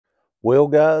Well,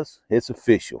 guys, it's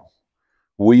official.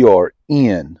 We are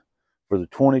in for the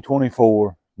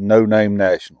 2024 No Name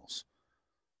Nationals.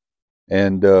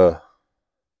 And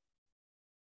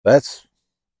that's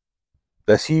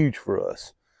huge for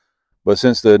us. But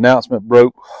since the announcement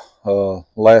broke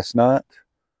last night,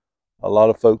 a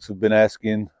lot of folks have been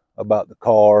asking about the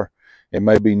car and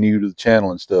may be new to the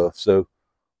channel and stuff. So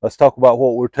let's talk about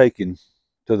what we're taking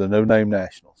to the No Name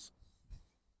Nationals.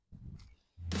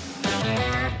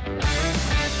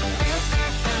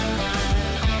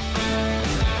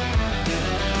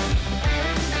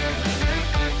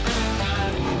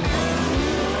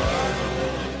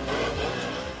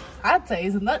 I'd say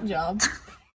it's a nut job.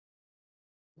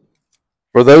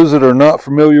 For those that are not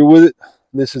familiar with it,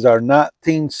 this is our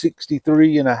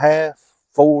 1963 and a half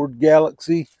Ford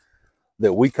Galaxy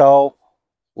that we call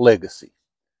Legacy.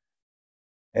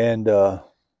 And you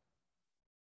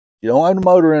don't have the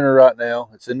motor in it right now.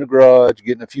 It's in the garage,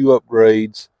 getting a few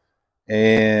upgrades,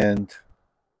 and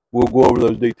we'll go over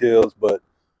those details. But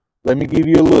let me give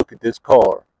you a look at this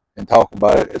car and talk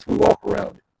about it as we walk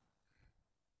around it.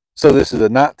 So this is a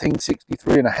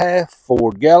 1963 and a half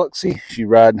Ford Galaxy. She's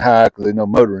riding high because there's no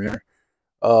motor in her.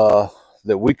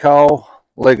 That we call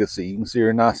Legacy. You can see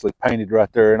her nicely painted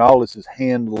right there, and all this is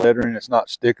hand lettering. It's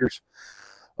not stickers.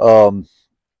 I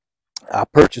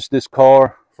purchased this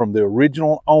car from the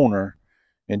original owner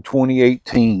in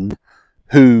 2018,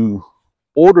 who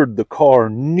ordered the car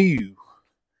new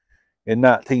in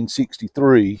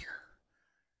 1963,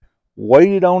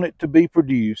 waited on it to be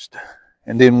produced,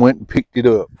 and then went and picked it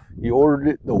up. He ordered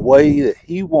it the way that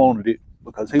he wanted it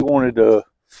because he wanted a,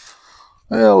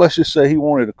 well, let's just say he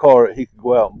wanted a car that he could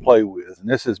go out and play with. And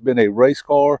this has been a race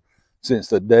car since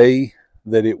the day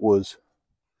that it was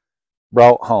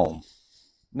brought home.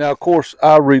 Now, of course,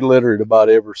 I re-letter it about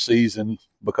every season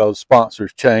because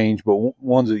sponsors change, but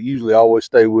ones that usually always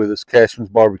stay with us, Cashman's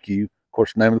Barbecue, of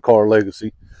course, the name of the car,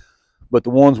 Legacy. But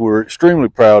the ones we're extremely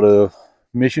proud of,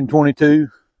 Mission 22,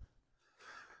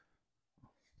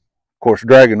 of course,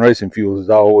 Dragon Racing Fuels is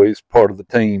always part of the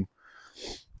team.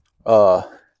 And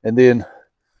then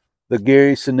the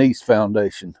Gary Sinise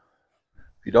Foundation.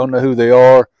 If you don't know who they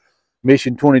are,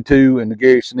 Mission 22 and the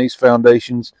Gary Sinise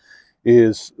Foundations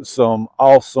is some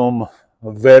awesome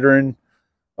veteran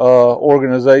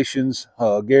organizations.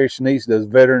 Gary Sinise does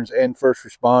veterans and first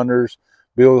responders,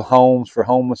 build homes for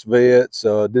homeless vets,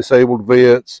 disabled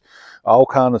vets, all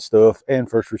kind of stuff, and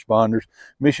first responders.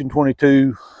 Mission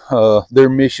 22, their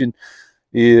mission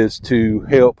is to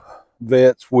help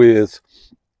vets with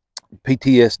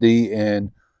PTSD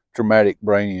and traumatic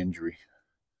brain injury.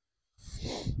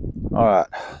 All right,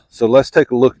 so let's take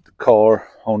a look at the car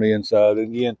on the inside.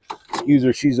 And again, excuse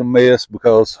her, she's a mess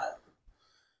because,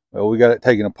 well, we got it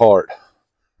taken apart.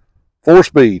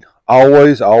 4-speed,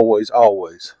 always, always,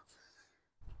 always.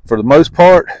 For the most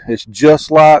part, it's just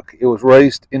like it was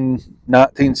raced in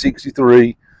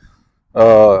 1963,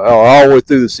 all the way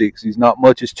through the 60s. Not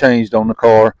much has changed on the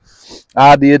car.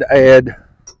 I did add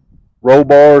roll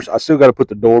bars. I still got to put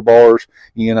the door bars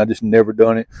in. I just never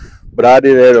done it. But I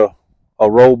did add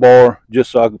a roll bar just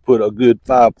so I could put a good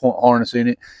 5-point harness in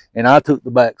it. And I took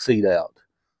the back seat out.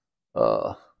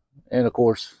 And of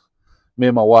course, me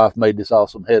and my wife made this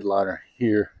awesome headliner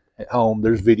here at home.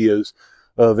 There's videos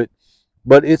of it.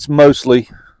 But it's mostly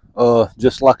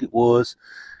just like it was,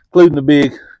 including the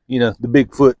big, the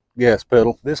big foot gas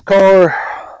pedal. This car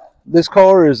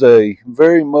is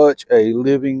very much a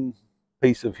living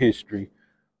piece of history.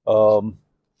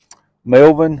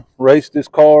 Melvin raced this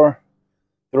car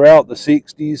throughout the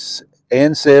 60s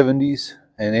and 70s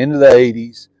and into the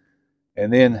 80s,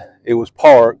 and then it was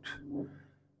parked.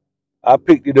 I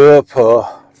picked it up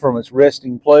from its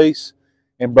resting place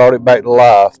and brought it back to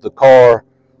life. The car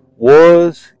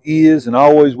was, is, and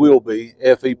always will be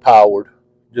FE powered,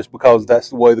 just because that's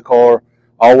the way the car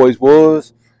always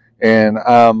was. And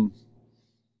I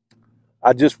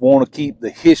just want to keep the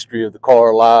history of the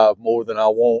car alive more than I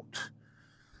want.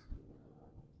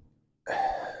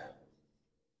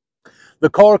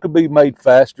 The car could be made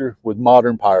faster with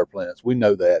modern power plants. We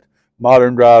know that.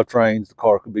 Modern drivetrains, the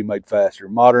car could be made faster.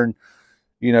 Modern,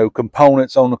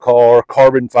 components on the car,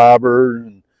 carbon fiber,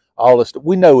 and all this stuff.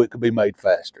 We know it could be made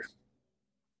faster.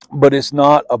 But it's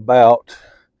not about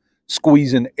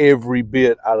squeezing every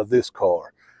bit out of this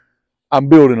car. I'm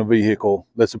building a vehicle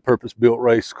that's a purpose-built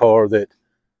race car that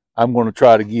I'm going to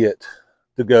try to get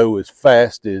to go as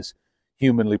fast as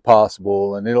humanly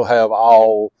possible. And it'll have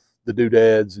all the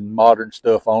doodads and modern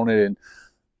stuff on it. And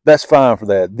that's fine for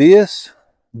that. This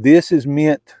is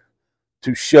meant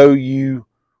to show you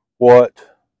what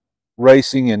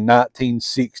racing in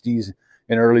 1960s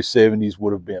and early 70s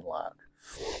would have been like.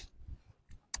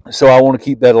 So I want to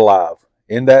keep that alive.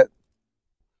 In that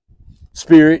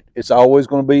spirit, it's always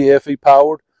going to be FE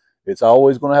powered. It's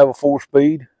always going to have a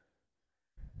 4-speed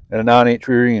and a 9-inch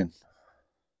rear end.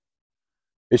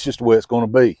 It's just the way it's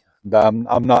going to be.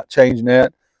 I'm not changing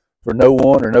that for no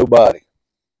one or nobody.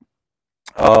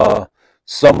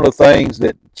 Some of the things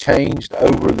that changed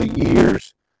over the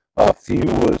years, a few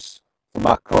was for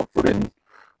my comfort and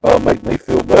make me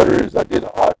feel better, is I did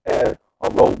add a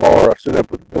roll bar. I still got to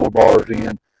put the door bars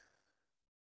in,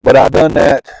 but I done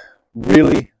that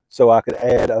really so I could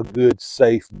add a good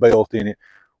safe belt in it.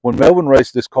 When Melvin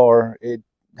raced this car, it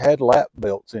had lap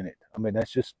belts in it. I mean,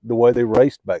 that's just the way they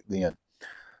raced back then.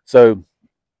 So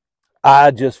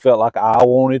I just felt like I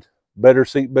wanted better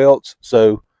seat belts,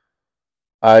 so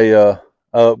I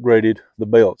upgraded the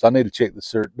belts. I need to check the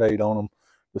cert date on them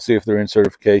to see if they're in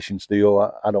certification still.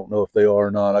 I don't know if they are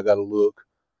or not. I got to look.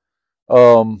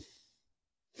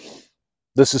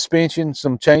 The suspension,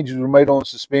 some changes were made on the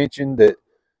suspension that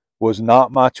was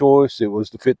not my choice. It was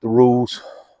to fit the rules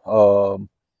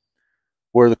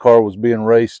where the car was being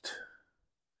raced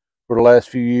for the last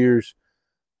few years.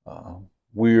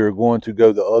 We are going to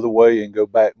go the other way and go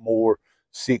back more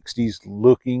 60s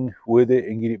looking with it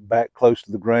and get it back close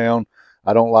to the ground.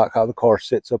 I don't like how the car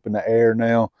sits up in the air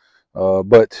now,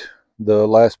 but the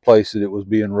last place that it was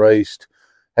being raced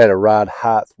had a ride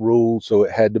height rule, so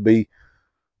it had to be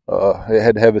it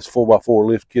had to have its 4x4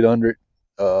 lift kit under it.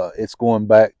 It's going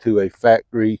back to a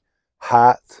factory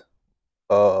height,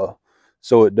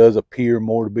 so it does appear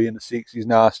more to be in the 60s.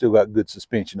 Now I still got good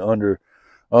suspension under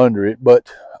it,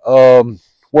 but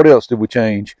what else did we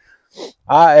change?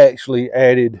 I actually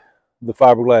added the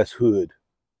fiberglass hood.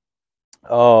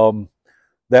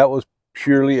 That was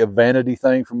purely a vanity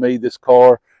thing for me. This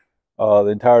car, the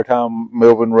entire time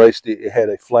Melvin raced it, it had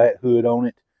a flat hood on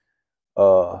it,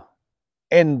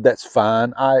 and that's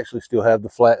fine. I actually still have the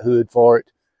flat hood for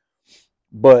it,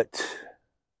 but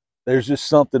there's just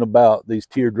something about these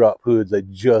teardrop hoods. They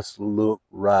just look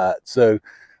right. So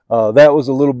that was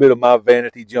a little bit of my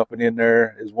vanity jumping in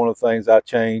there, is one of the things I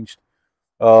changed.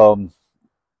 It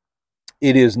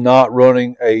is not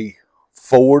running a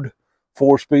Ford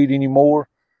 4-speed anymore.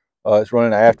 It's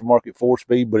running an aftermarket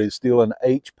 4-speed, but it's still an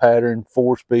H pattern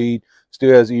 4-speed.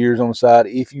 Still has ears on the side.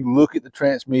 If you look at the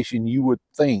transmission, you would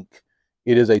think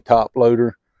it is a top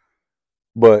loader,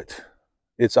 but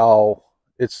it's not.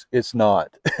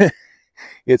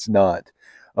 It's not.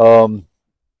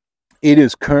 It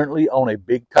is currently on a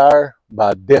big tire,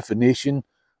 by definition,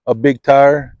 a big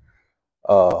tire.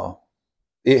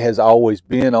 It has always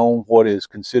been on what is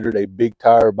considered a big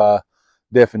tire by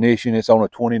definition. It's on a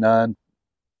 29,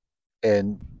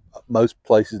 and most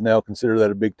places now consider that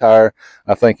a big tire.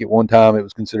 I think at one time it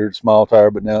was considered a small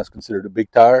tire, but now it's considered a big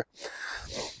tire.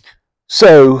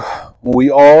 So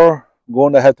we are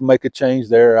going to have to make a change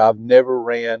there. I've never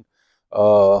ran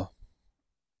what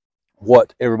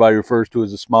everybody refers to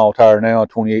as a small tire now, a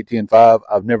 28-10-5.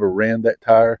 I've never ran that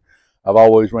tire. I've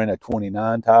always ran a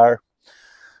 29 tire.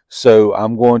 So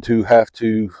I'm going to have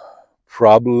to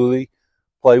probably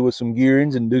play with some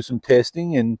gearings and do some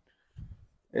testing and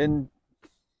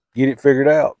get it figured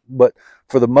out. But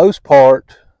for the most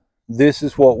part, this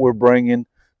is what we're bringing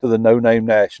to the No Name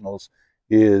Nationals,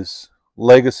 is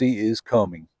Legacy is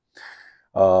coming.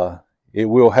 It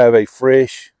will have a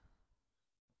fresh,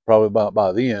 probably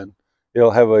by then,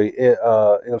 it'll have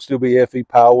it'll still be FE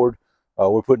powered.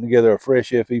 We're putting together a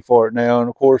fresh FE for it now, and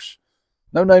of course,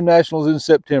 No Name Nationals in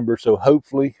September, so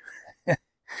hopefully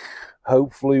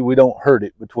we don't hurt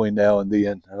it between now and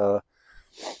then.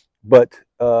 But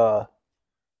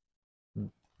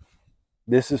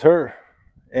this is her,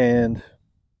 and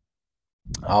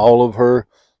all of her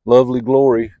lovely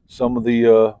glory. Some of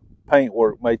the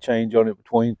paintwork may change on it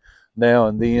between now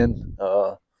and then.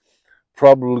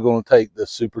 Probably going to take the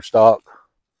super stock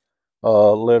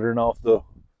lettering off the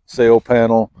sail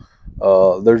panel.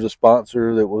 There's a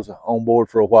sponsor that was on board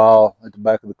for a while at the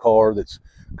back of the car that's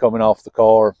coming off the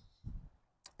car.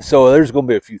 So there's going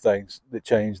to be a few things that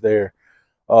change there.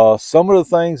 Some of the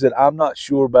things that I'm not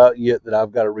sure about yet that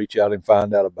I've got to reach out and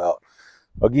find out about.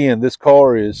 Again, this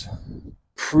car is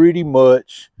pretty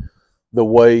much the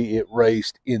way it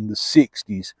raced in the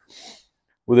 60s,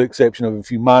 with the exception of a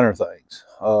few minor things.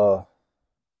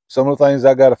 Some of the things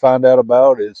I got to find out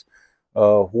about is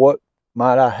what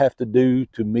might I have to do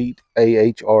to meet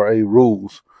AHRA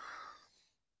rules.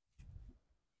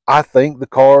 I think the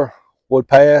car would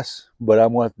pass, but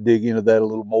I'm going to have to dig into that a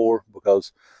little more,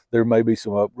 because there may be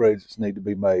some upgrades that need to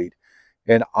be made.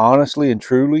 And honestly and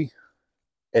truly,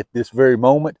 at this very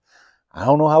moment, I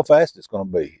don't know how fast it's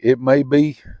going to be. It may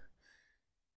be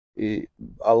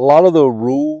a lot of the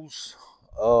rules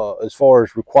as far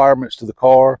as requirements to the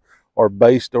car are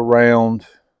based around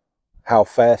how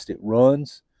fast it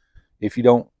runs. If you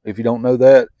don't know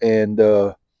that, and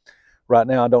right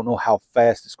now I don't know how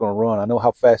fast it's going to run. I know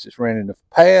how fast it's ran in the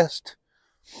past.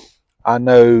 I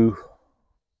know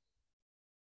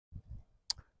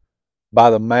by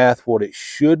the math what it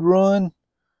should run,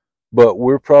 but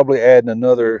we're probably adding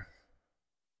another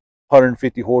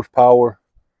 150 horsepower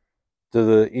to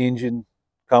the engine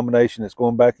combination that's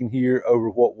going back in here over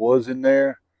what was in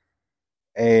there,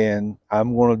 and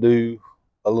I'm going to do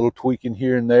a little tweaking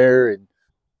here and there, and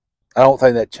I don't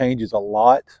think that changes a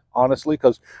lot, honestly,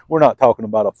 because we're not talking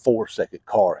about a 4-second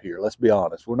car here. Let's be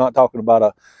honest. We're not talking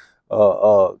about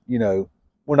you know,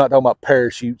 we're not talking about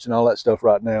parachutes and all that stuff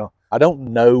right now. I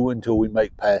don't know until we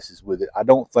make passes with it. I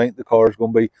don't think the car is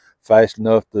going to be fast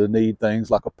enough to need things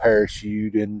like a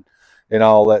parachute and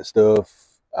all that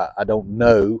stuff. I don't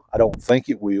know. I don't think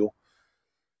it will.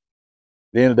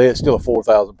 At the end of the day, it's still a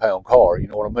 4,000-pound car. You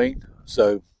know what I mean?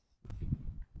 So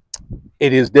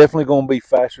it is definitely going to be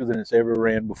faster than it's ever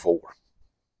ran before.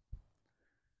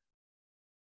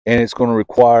 And it's going to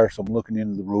require some looking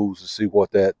into the rules to see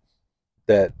what that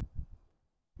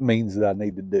means that I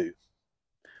need to do.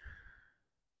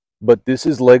 But this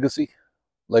is Legacy.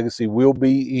 Legacy will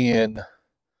be in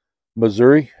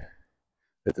Missouri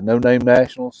at the No Name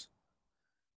Nationals,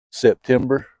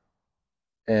 September.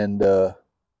 And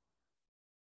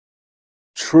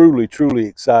truly, truly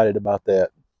excited about that.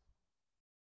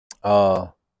 I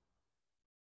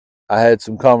had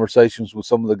some conversations with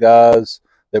some of the guys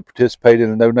that participated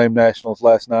in the No Name Nationals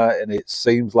last night, and it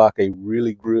seems like a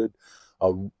really good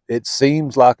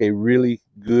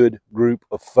group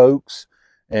of folks,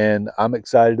 and I'm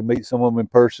excited to meet some of them in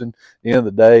person. At the end of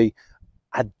the day,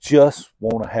 I just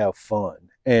want to have fun,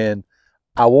 and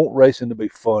I want racing to be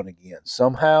fun again.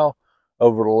 Somehow,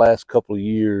 over the last couple of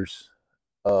years,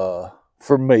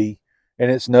 for me,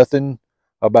 and it's nothing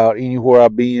about anywhere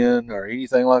I've been or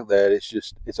anything like that.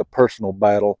 It's a personal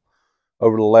battle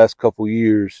over the last couple of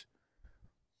years.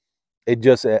 It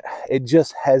just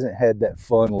hasn't had that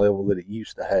fun level that it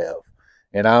used to have,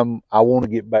 and I want to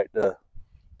get back to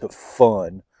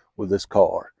fun with this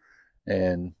car,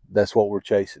 and that's what we're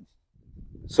chasing.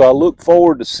 So I look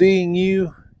forward to seeing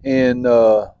you in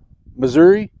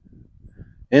Missouri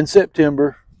in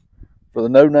September for the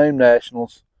No Name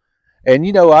Nationals. And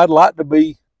you know, I'd like to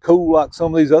be cool like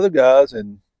some of these other guys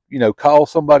and, you know, call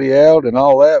somebody out and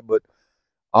all that, but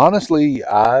honestly,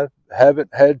 I haven't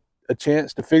had a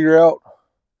chance to figure out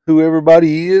who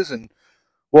everybody is and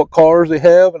what cars they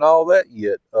have and all that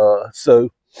yet.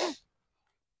 So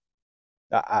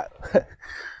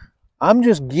I'm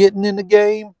just getting in the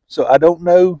game, so I don't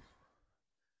know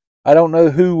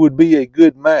who would be a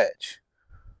good match.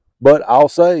 But I'll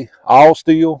say all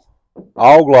steel,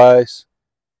 all glass,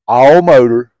 all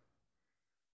motor,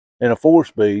 and a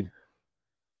 4-speed.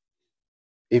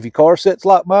 If your car sets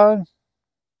like mine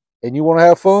and you want to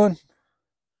have fun,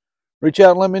 reach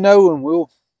out and let me know, and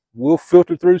we'll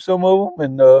filter through some of them.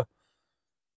 And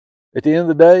at the end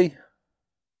of the day,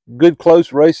 good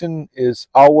close racing is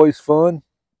always fun.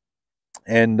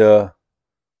 And I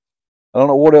don't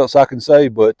know what else I can say,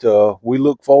 but we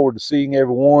look forward to seeing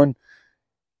everyone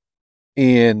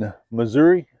in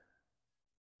Missouri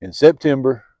in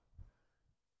September,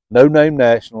 No Name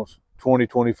Nationals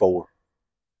 2024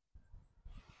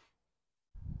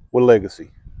 with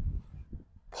Legacy,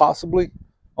 possibly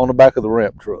on the back of the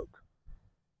ramp truck,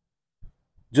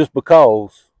 just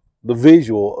because the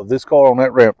visual of this car on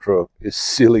that ramp truck is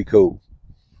silly cool.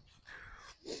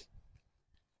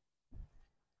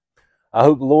 I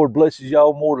hope the Lord blesses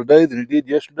y'all more today than he did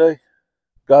yesterday.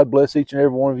 God bless each and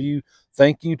every one of you.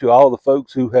 Thank you to all the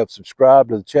folks who have subscribed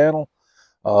to the channel.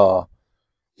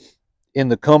 In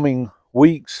the coming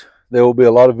weeks, there will be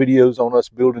a lot of videos on us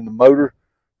building the motor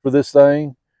for this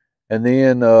thing. And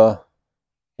then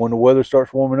when the weather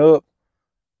starts warming up,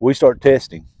 we start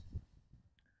testing.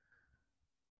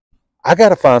 I got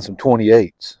to find some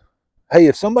 28s. Hey,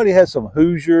 if somebody has some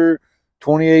Hoosier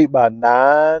 28 by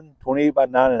 9, 28 by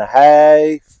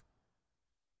 9.5,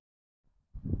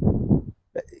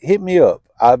 hit me up.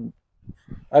 I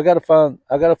gotta find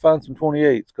some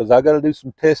 28s, because I gotta do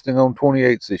some testing on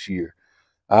 28s this year.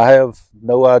 I have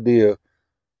no idea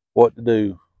what to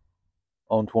do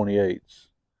on 28s.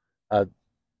 I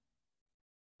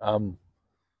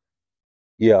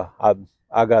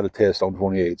got to test on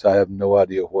 28s. I have no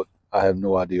idea what.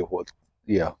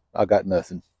 Yeah, I got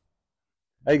nothing.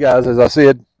 Hey guys, as I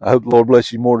said, I hope the Lord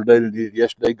bless you more today than He did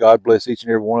yesterday. God bless each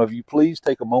and every one of you. Please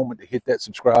take a moment to hit that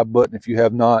subscribe button. If you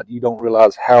have not, you don't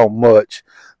realize how much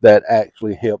that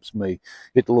actually helps me.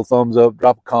 Hit the little thumbs up,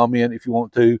 drop a comment if you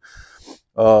want to.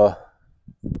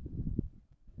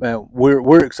 Man,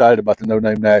 we're excited about the No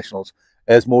Name Nationals.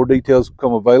 As more details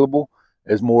become available,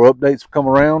 as more updates come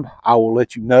around, I will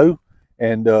let you know.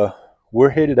 And we're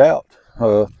headed out.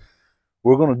 We're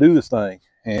going to do this thing,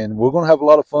 and we're going to have a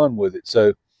lot of fun with it.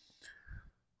 So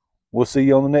we'll see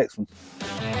you on the next one.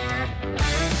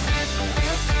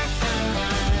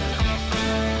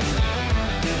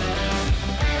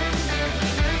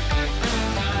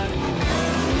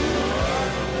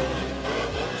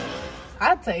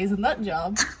 I'd say he's a nut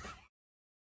job.